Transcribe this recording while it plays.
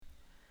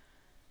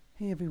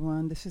Hey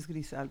everyone, this is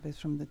Gris Alves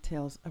from the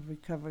Tales of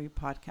Recovery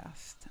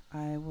podcast.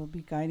 I will be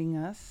guiding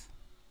us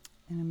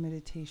in a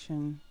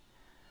meditation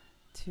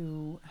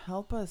to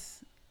help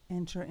us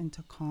enter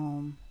into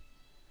calm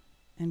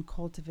and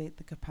cultivate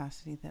the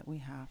capacity that we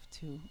have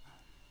to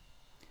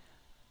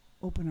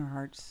open our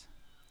hearts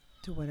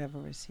to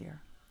whatever is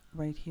here,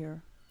 right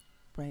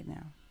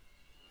now.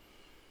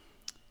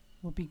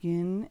 We'll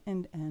begin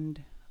and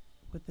end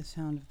with the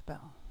sound of the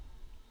bell.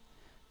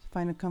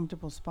 Find a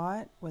comfortable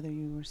spot, whether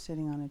you were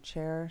sitting on a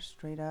chair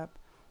straight up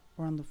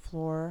or on the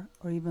floor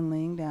or even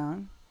laying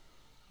down.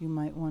 You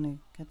might want to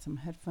get some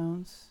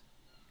headphones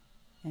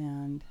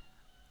and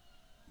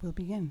we'll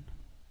begin.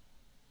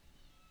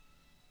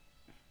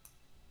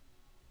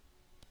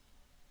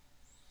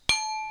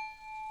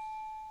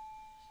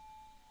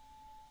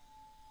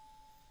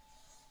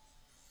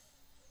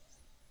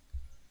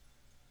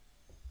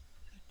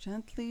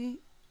 Gently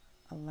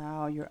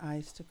allow your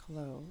eyes to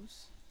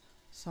close,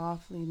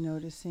 softly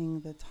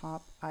noticing the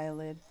top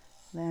eyelid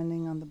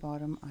landing on the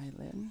bottom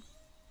eyelid.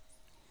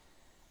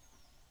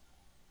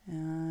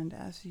 And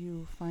as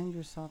you find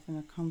yourself in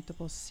a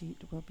comfortable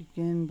seat, we'll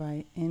begin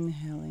by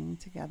inhaling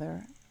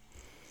together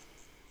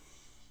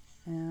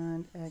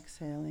and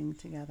exhaling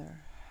together.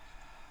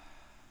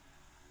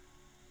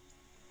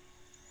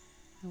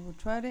 And we'll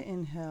try to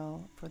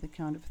inhale for the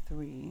count of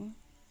 3.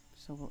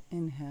 So we'll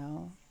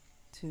inhale,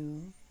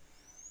 2,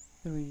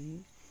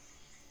 3,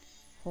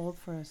 hold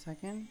for a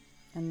second,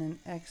 and then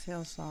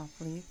exhale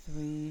softly,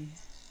 3,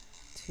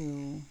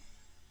 2,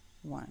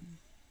 1.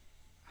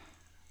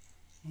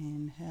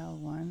 Inhale,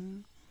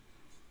 1,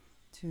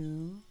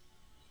 2,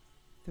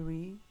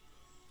 3,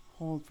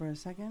 hold for a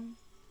second,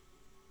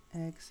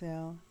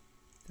 exhale,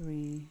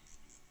 3,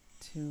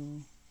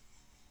 2,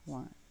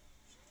 1.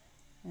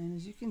 And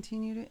as you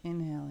continue to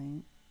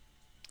inhaling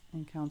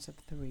in counts of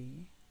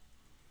 3,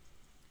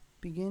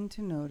 begin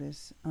to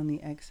notice on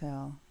the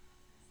exhale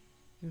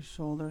your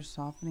shoulders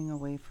softening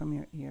away from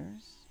your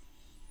ears.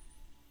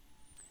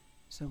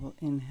 So we'll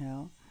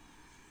inhale,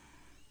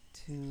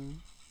 2,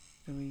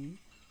 3,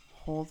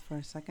 hold for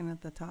a second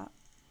at the top,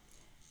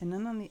 and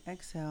then on the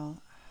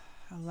exhale,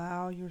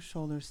 allow your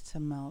shoulders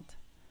to melt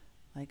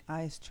like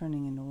ice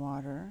turning into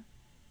water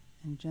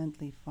and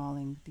gently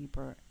falling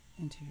deeper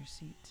into your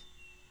seat.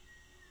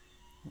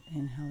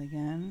 We'll inhale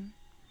again.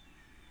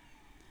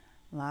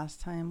 Last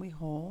time we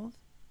hold,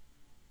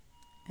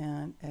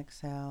 and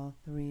exhale,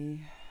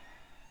 3,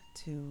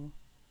 2,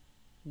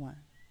 1.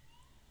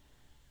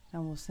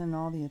 Now we'll send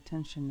all the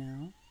attention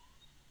now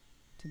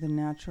to the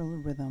natural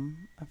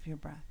rhythm of your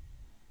breath.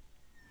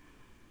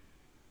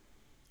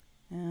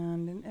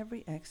 And in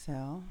every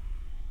exhale,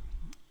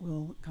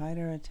 we'll guide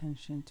our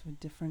attention to a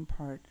different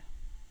part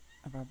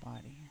of our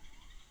body.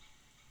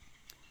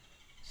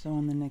 So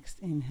on the next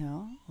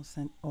inhale, we'll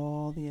send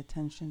all the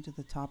attention to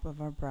the top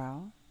of our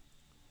brow.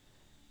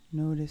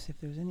 Notice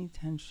if there's any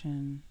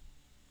tension,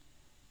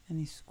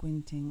 any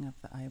squinting of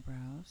the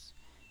eyebrows,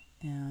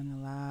 and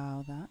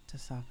allow that to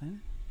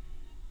soften.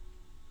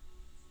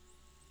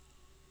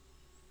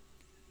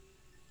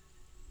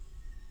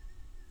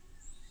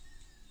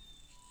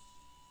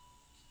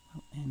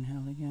 We'll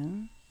inhale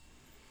again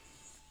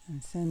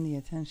and send the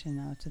attention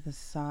now to the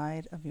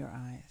side of your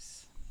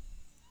eyes,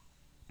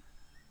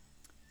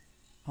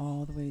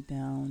 all the way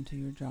down to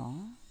your jaw.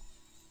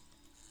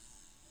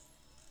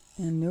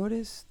 And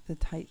notice the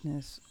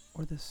tightness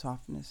or the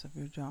softness of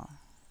your jaw.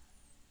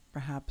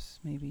 Perhaps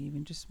maybe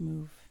even just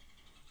move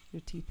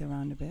your teeth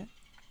around a bit.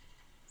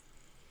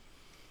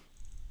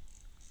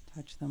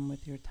 Touch them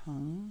with your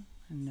tongue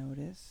and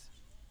notice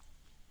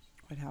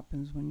what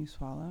happens when you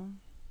swallow.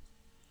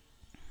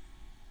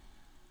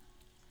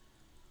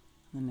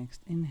 On the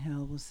next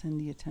inhale, we'll send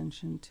the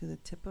attention to the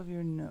tip of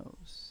your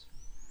nose.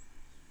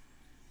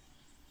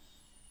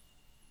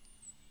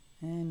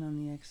 And on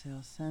the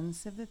exhale,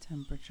 sense if the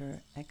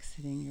temperature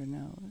exiting your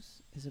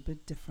nose is a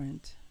bit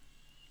different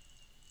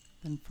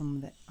than from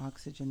the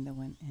oxygen that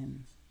went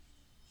in.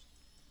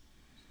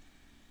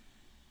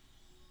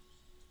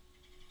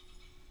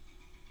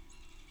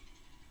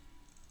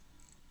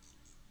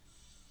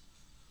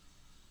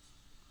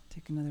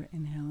 Take another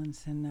inhale and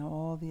send now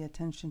all the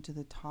attention to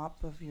the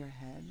top of your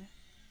head.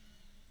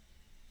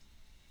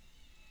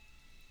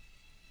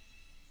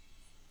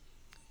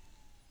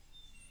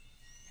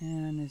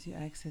 And as you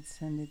exit,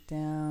 send it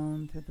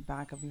down through the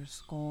back of your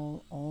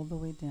skull, all the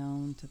way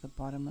down to the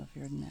bottom of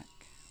your neck.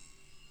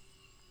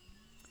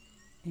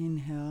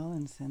 Inhale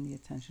and send the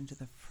attention to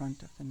the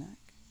front of the neck.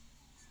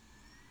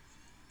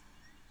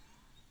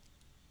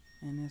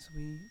 And as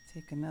we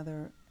take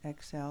another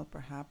exhale,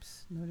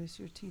 perhaps notice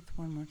your teeth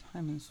one more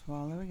time and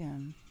swallow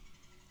again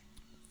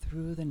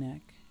through the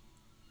neck.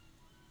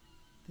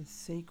 The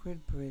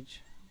sacred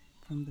bridge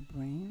from the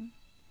brain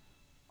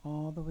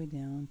all the way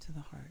down to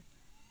the heart.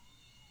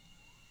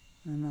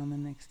 And on the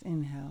next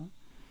inhale,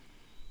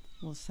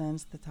 we'll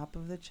sense the top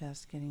of the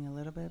chest getting a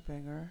little bit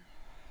bigger.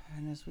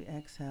 And as we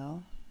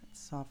exhale, it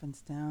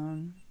softens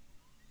down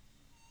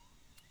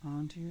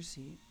onto your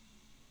seat.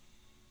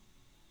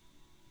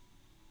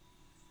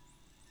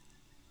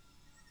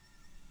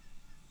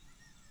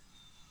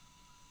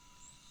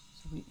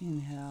 we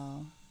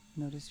inhale,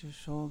 notice your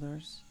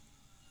shoulders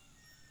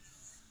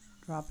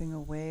dropping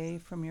away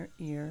from your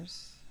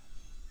ears,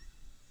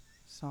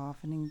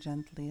 softening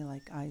gently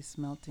like ice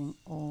melting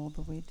all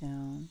the way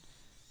down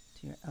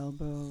to your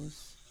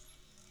elbows,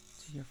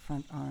 to your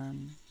front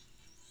arm,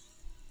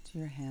 to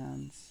your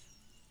hands.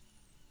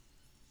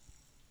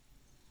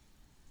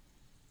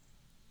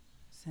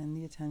 Send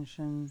the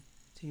attention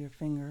to your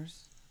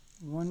fingers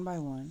one by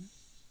one.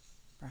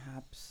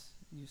 Perhaps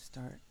you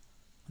start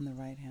on the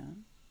right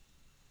hand.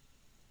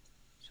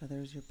 So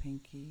there's your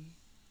pinky,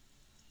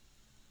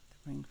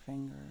 the ring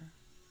finger,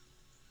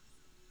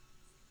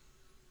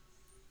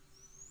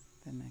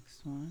 the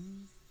next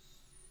one,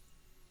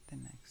 the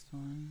next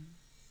one,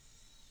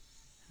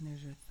 and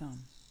there's your thumb.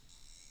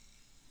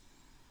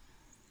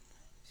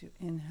 As you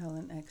inhale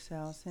and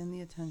exhale, send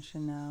the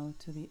attention now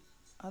to the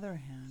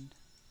other hand,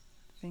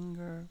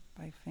 finger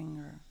by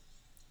finger,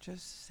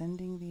 just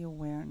sending the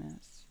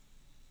awareness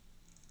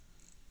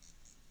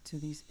to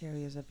these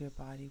areas of your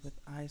body with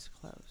eyes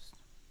closed.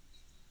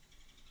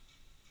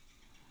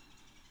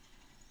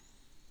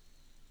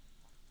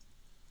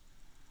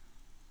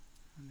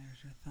 And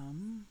there's your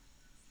thumb.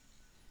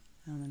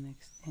 On the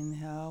next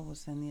inhale, we'll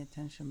send the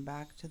attention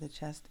back to the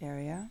chest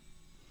area.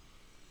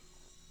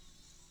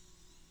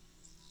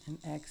 And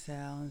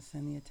exhale and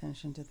send the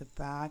attention to the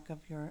back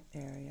of your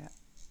area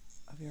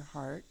of your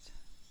heart.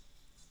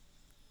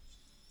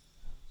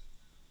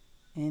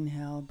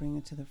 Inhale, bring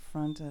it to the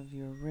front of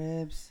your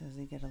ribs as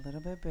they get a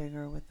little bit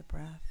bigger with the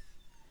breath.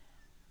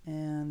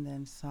 And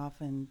then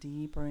soften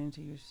deeper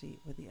into your seat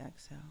with the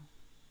exhale.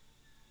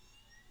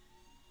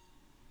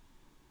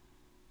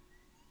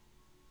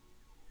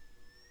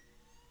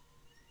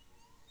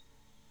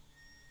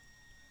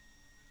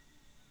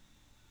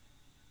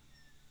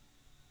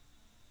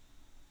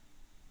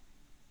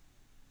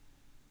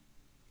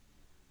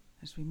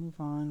 As we move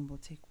on, we'll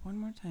take one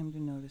more time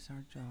to notice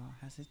our jaw.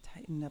 Has it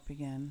tightened up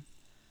again?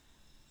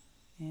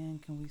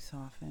 And can we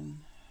soften?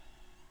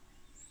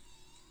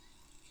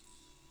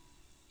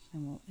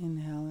 And we'll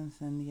inhale and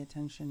send the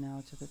attention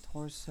now to the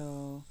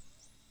torso,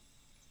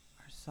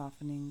 our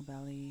softening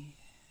belly,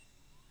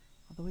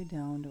 all the way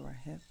down to our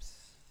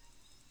hips.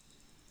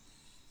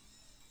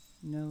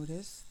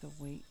 Notice the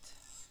weight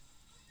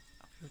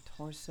of your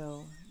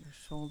torso, your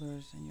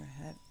shoulders, and your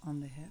head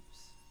on the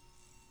hips.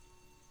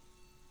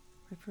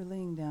 If you're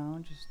laying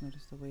down, just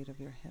notice the weight of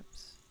your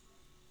hips.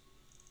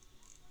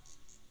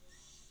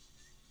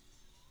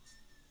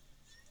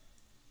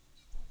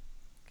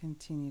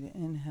 Continue to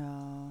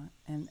inhale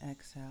and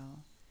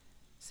exhale,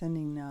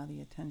 sending now the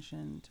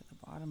attention to the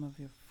bottom of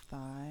your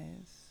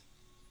thighs,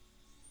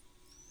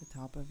 the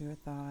top of your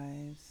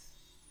thighs,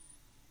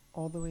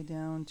 all the way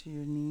down to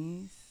your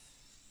knees,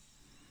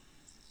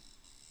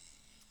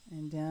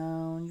 and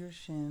down your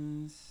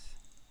shins,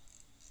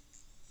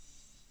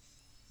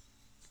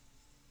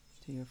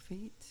 to your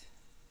feet.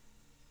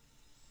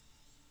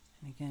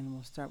 And again,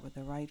 we'll start with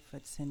the right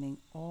foot, sending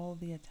all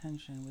the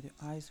attention with your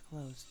eyes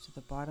closed to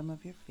the bottom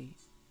of your feet.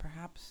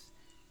 Perhaps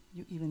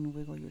you even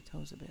wiggle your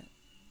toes a bit.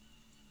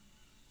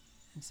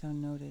 And so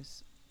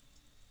notice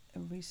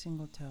every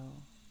single toe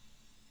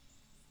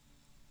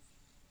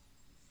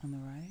on the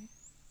right.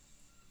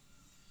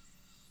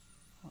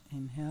 We'll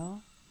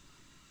inhale.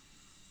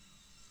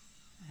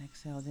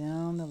 Exhale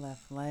down the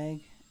left leg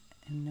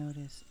and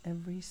notice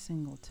every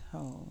single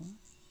toe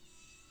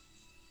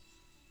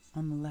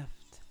on the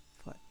left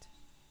foot.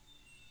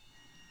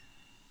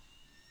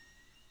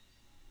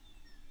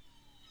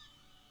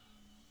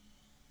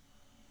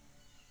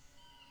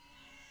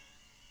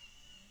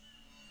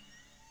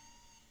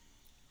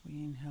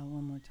 We inhale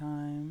one more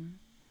time.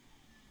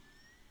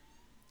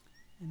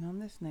 And on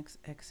this next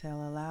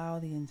exhale, allow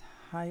the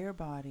entire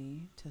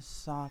body to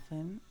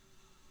soften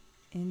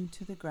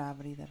into the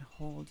gravity that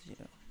holds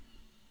you.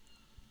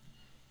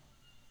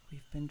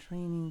 We've been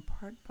training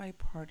part by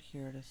part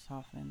here to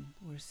soften.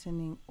 We're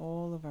sending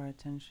all of our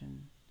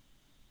attention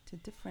to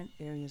different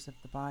areas of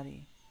the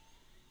body.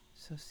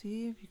 So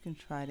see if you can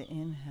try to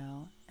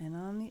inhale, and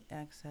on the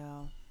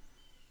exhale,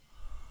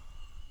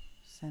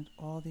 send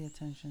all the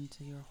attention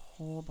to your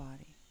whole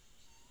body.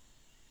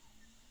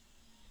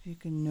 If you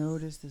can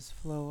notice this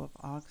flow of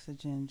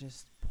oxygen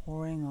just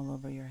pouring all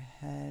over your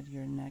head,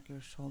 your neck, your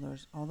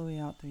shoulders, all the way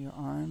out through your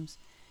arms,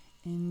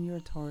 in your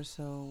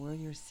torso, where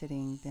you're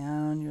sitting,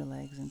 down your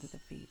legs into the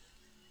feet.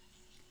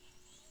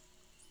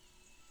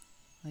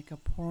 Like a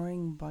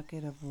pouring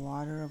bucket of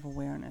water of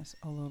awareness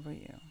all over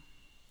you.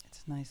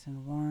 It's nice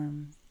and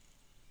warm,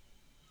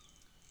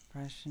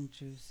 fresh and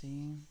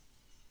juicy.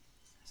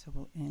 So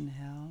we'll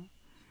inhale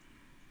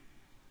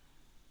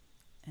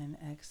and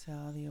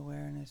exhale the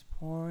awareness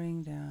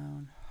pouring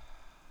down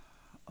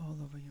all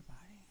over your body.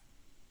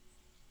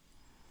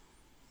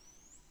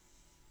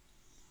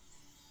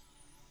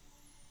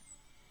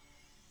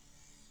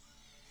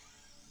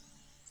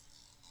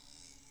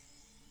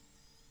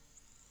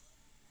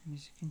 And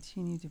as you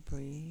continue to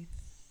breathe,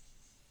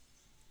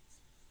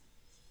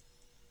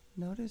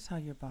 notice how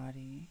your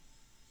body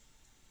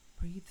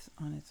breathes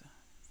on its own.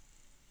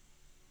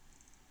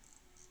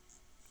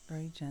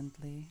 very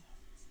gently.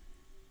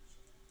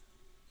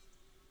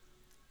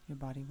 Your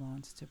body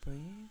wants to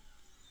breathe.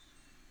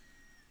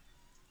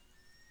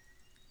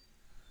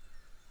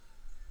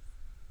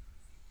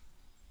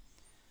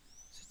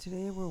 So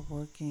today we're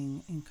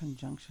working in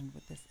conjunction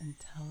with this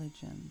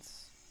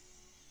intelligence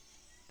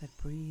that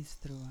breathes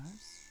through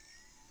us.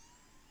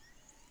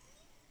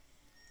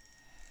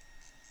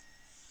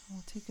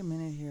 We'll take a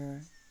minute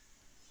here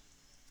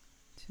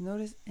to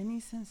notice any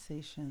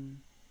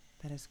sensation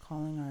that is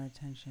calling our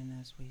attention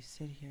as we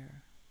sit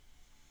here,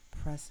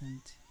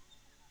 present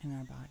in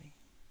our body.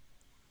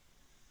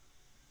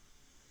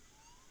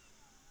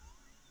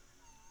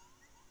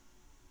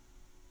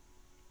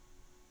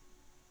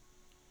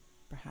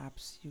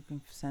 Perhaps you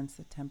can sense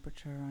the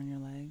temperature on your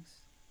legs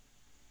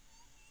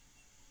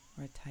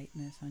or a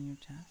tightness on your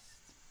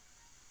chest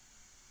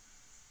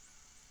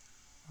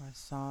or a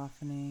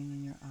softening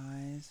in your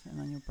eyes and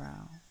on your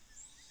brow.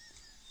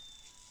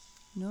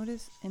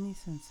 Notice any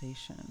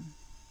sensation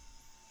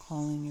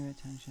calling your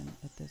attention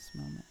at this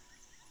moment.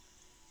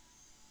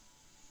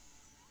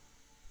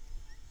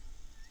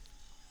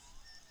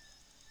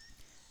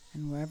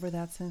 And wherever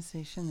that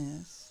sensation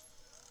is,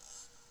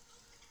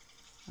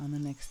 on the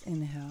next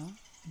inhale,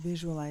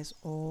 visualize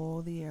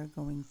all the air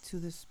going to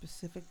this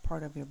specific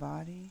part of your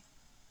body,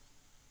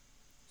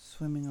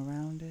 swimming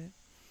around it,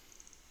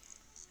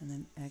 and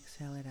then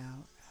exhale it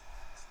out.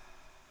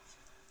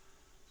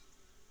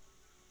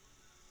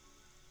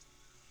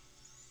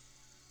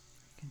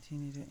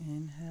 Continue to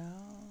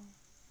inhale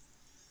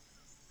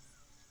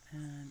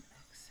and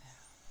exhale.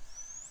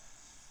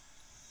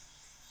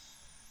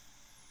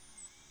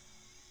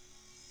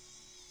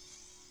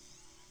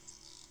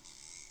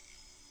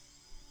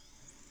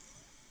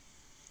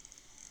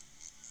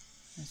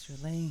 As you're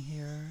laying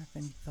here, if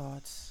any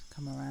thoughts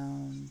come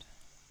around,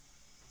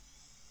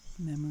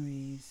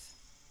 memories,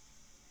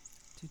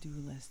 to-do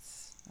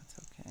lists, that's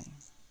okay.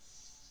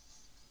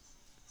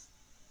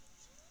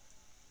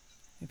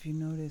 If you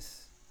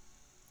notice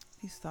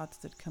these thoughts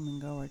that come and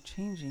go are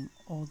changing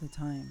all the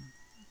time,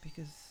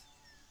 because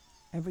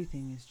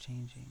everything is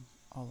changing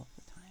all of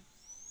the time.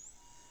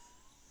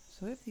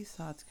 So if these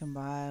thoughts come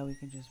by, we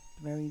can just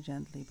very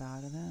gently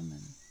bow to them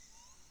and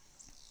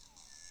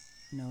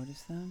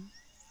notice them,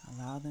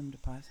 allow them to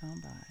pass on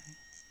by.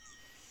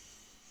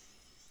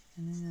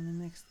 And then on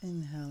the next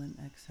inhale and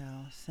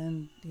exhale,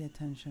 send the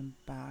attention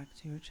back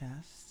to your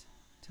chest,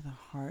 to the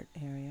heart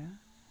area.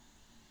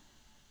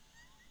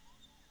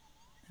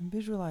 And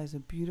visualize a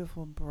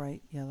beautiful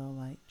bright yellow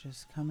light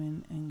just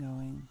coming and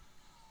going.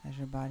 As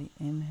your body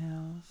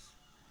inhales,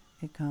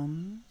 it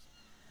comes.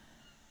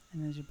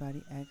 And as your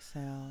body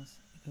exhales,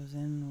 it goes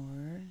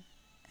inward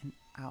and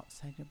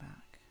outside your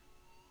back.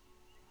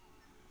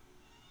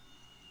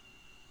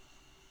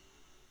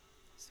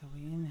 So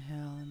we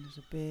inhale and there's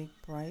a big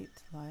bright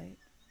light.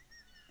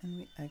 And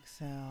we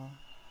exhale,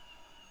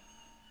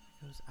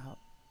 it goes out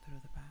through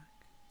the back.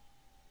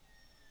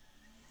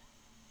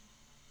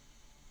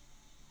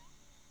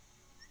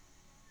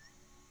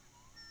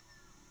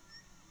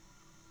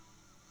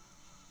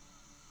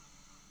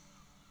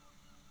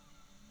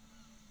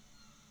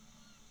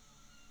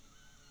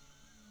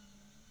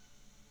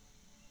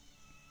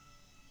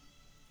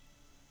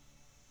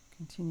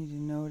 Continue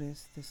to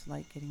notice this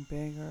light getting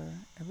bigger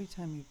every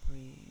time you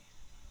breathe.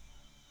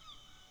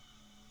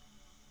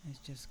 It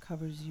just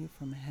covers you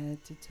from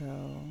head to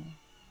toe,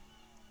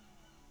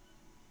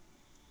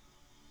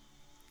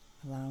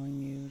 allowing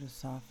you to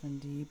soften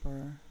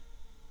deeper.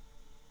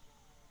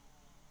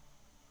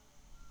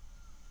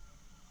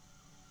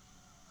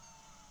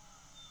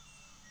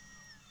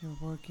 You're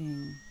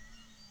working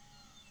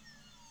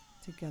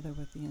together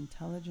with the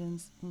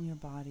intelligence in your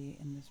body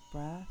in this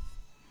breath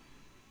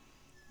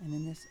and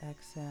in this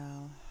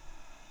exhale,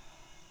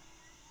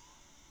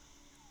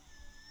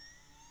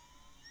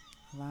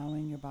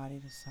 allowing your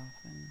body to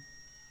soften,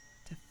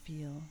 to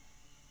feel,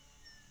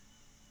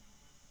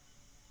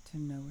 to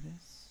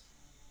notice.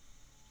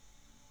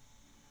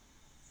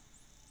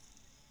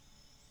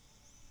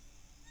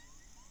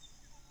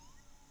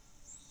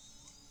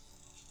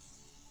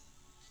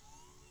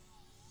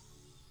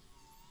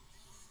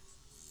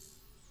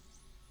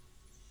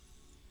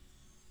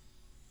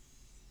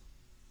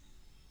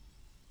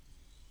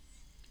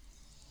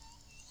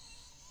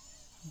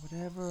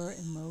 Whatever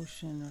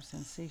emotion or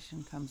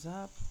sensation comes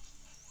up,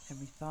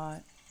 every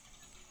thought,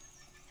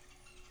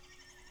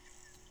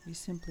 we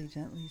simply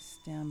gently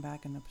stand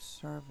back and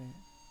observe it,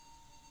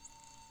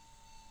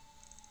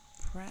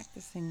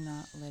 practicing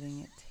not letting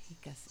it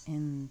take us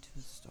into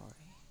the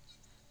story.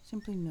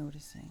 Simply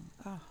noticing,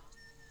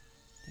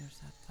 there's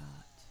that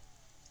thought.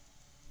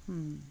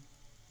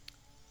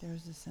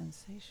 There's a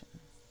sensation.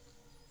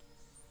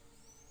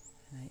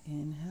 And I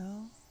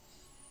inhale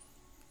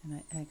and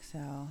I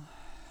exhale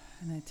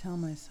and I tell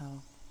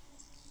myself,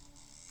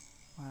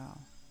 wow,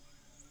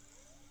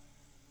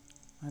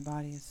 my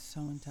body is so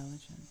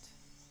intelligent.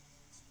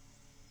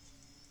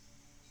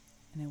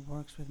 And it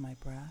works with my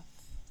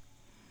breath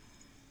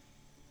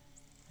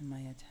and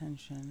my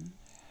attention.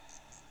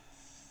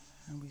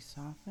 And we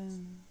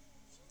soften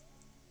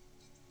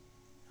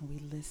And we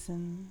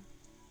listen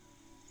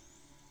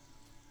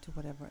to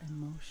whatever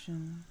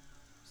emotion,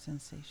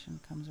 sensation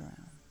comes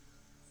around.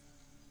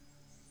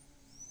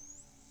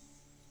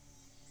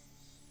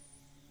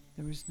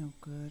 There is no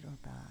good or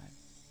bad,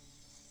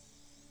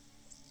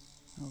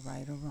 no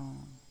right or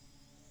wrong.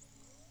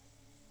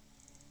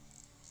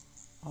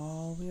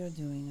 All we are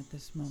doing at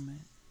this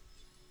moment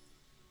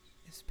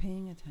is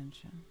paying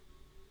attention,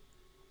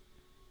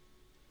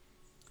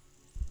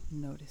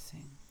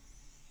 noticing.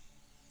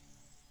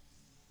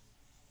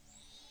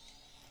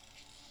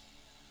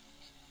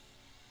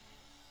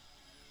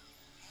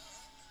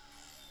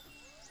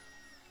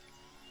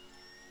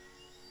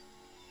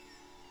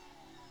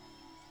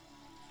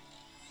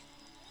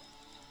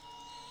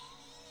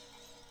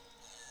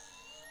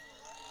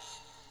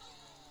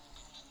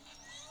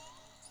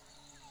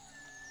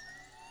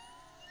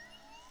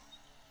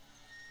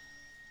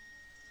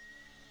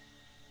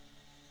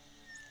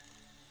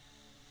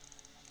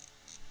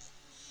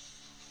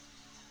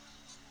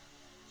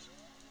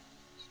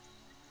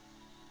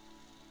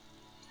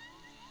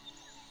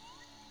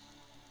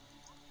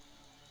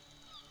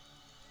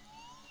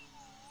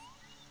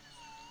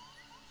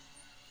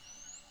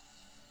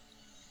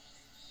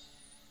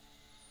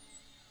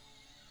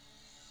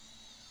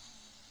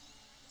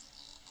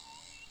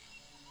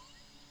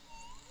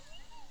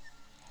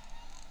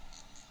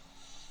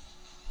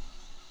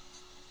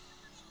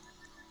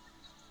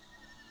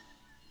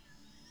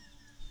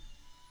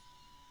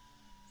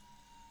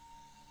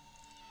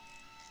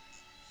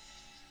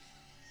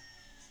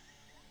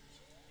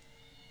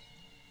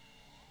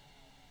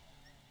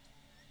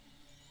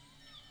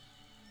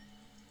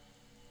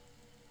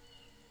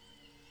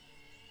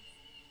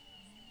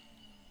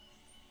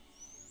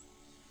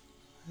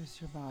 As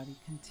your body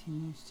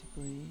continues to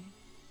breathe,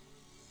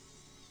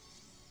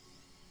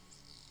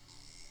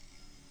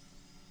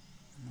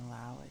 and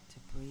allow it to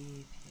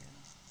breathe you.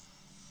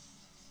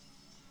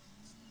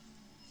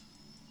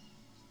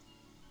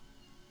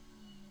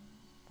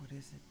 What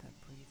is it that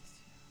breathes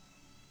you?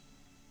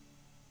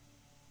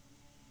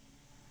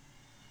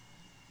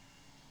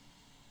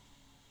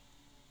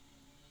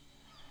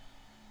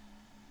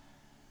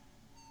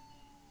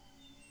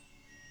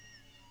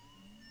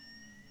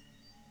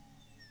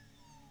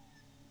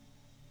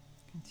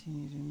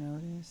 Continue to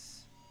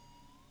notice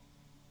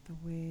the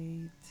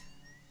weight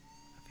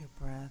of your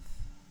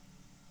breath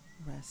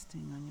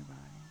resting on your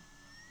body.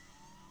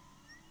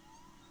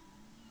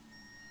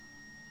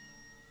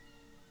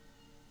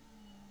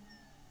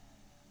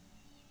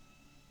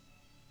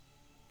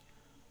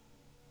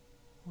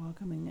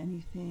 Welcoming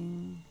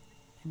anything,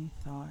 any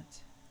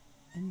thought,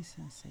 any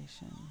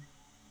sensation.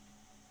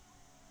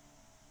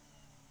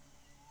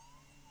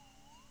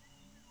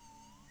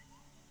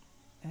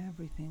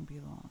 Everything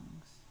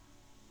belongs.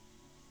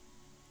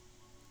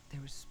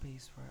 There is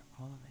space for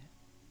all of it.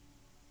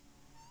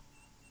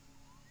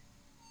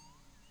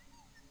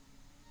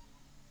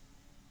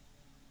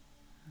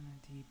 And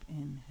a deep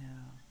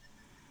inhale.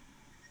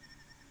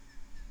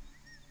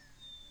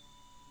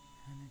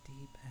 And a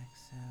deep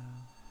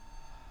exhale.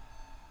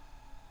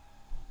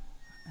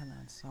 And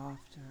then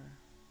softer,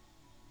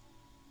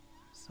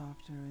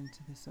 softer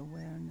into this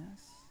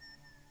awareness.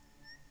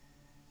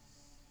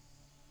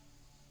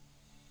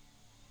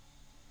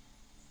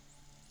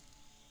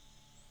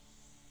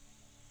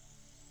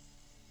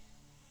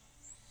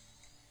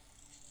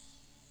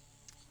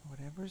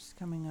 Whatever's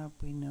coming up,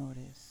 we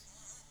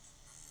notice.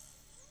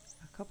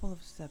 A couple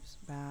of steps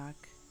back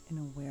in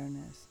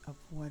awareness of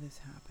what is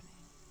happening.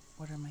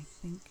 What am I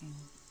thinking?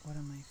 What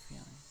am I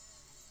feeling?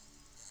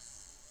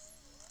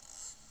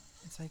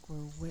 It's like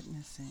we're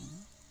witnessing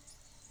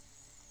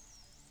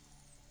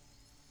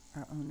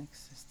our own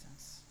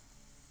existence.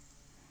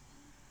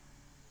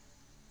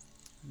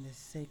 And this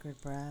sacred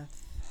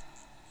breath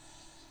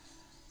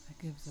that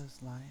gives us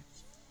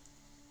life.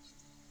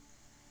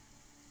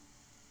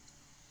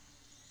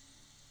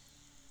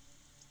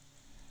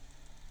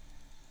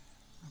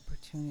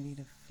 Opportunity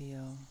to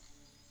feel,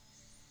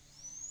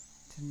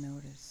 to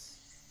notice,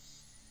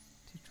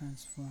 to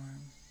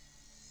transform.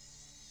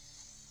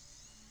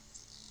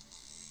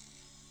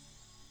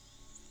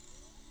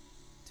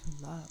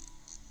 To love.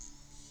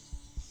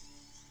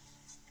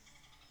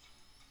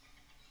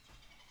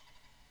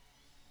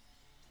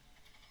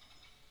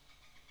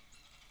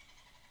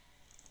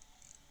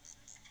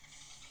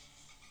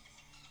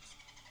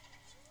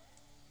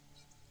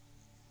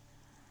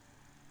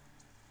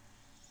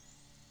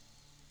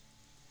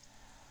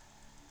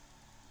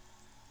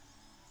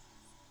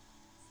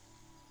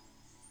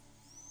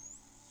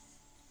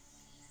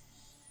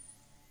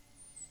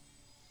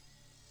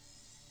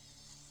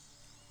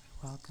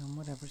 Welcome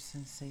whatever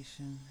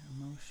sensation,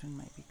 emotion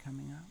might be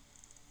coming up.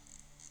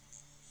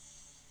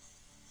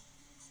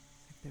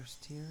 If there's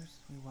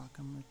tears, we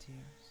welcome the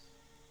tears.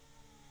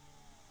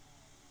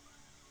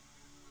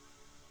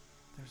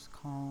 If there's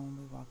calm,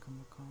 we welcome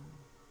the calm.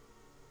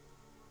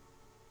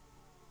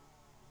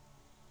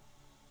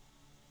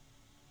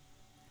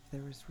 If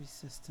there is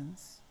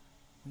resistance,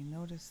 we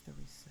notice the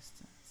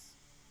resistance.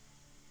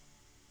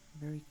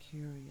 Very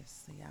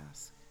curiously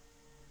ask,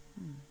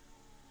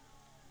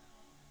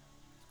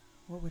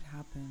 What would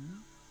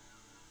happen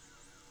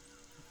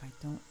if I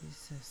don't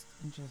resist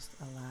and just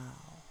allow?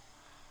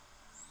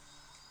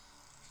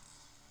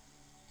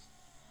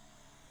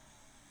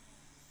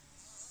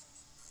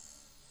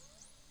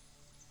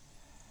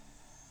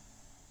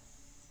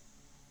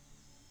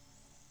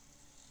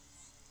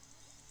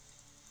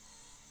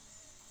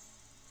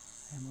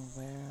 I am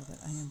aware that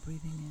I am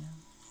breathing in.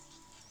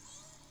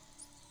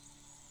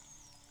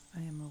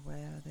 I am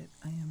aware that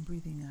I am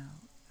breathing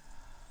out.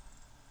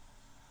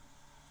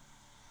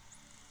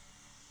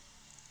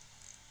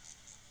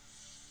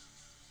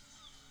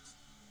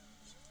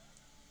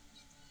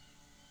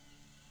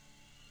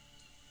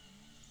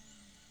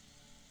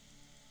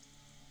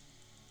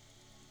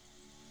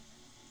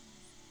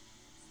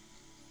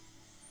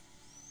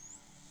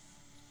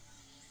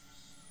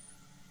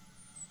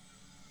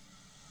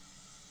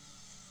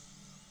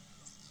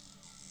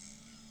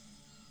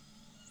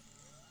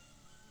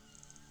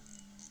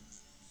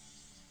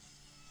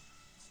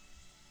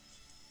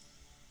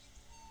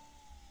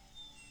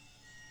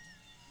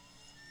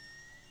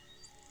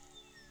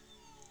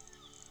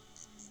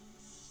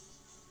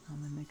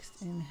 On the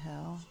next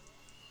inhale,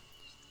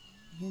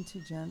 begin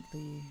to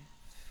gently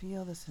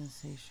feel the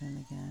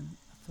sensation again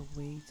of the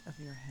weight of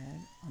your head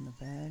on the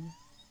bed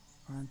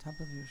or on top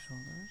of your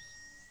shoulders.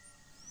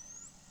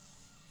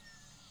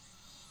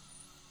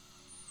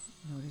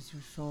 Notice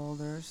your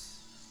shoulders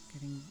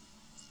getting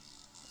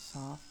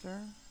softer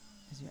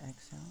as you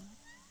exhale,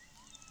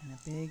 and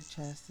a big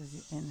chest as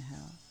you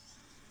inhale.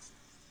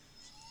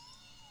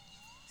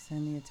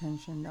 Send the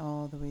attention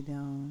all the way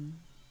down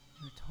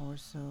your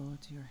torso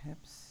to your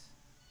hips,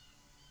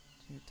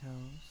 to your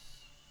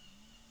toes.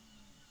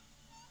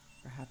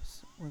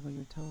 Perhaps wiggle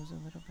your toes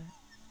a little bit.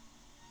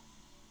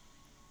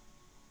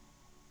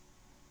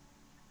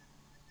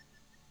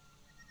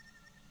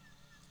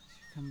 As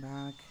you come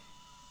back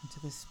into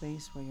the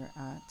space where you're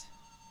at,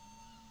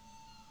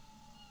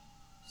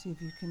 see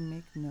if you can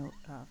make note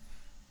of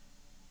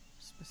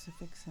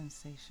specific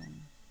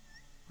sensation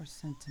or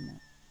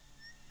sentiment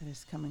that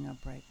is coming up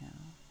right now.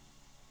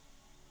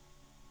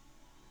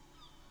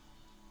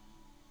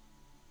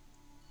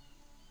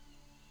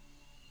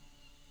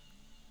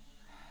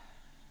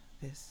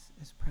 This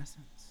is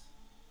presence.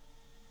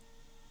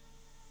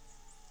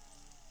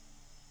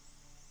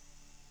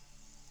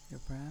 Your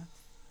breath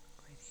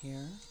right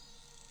here,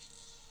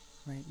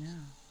 right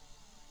now.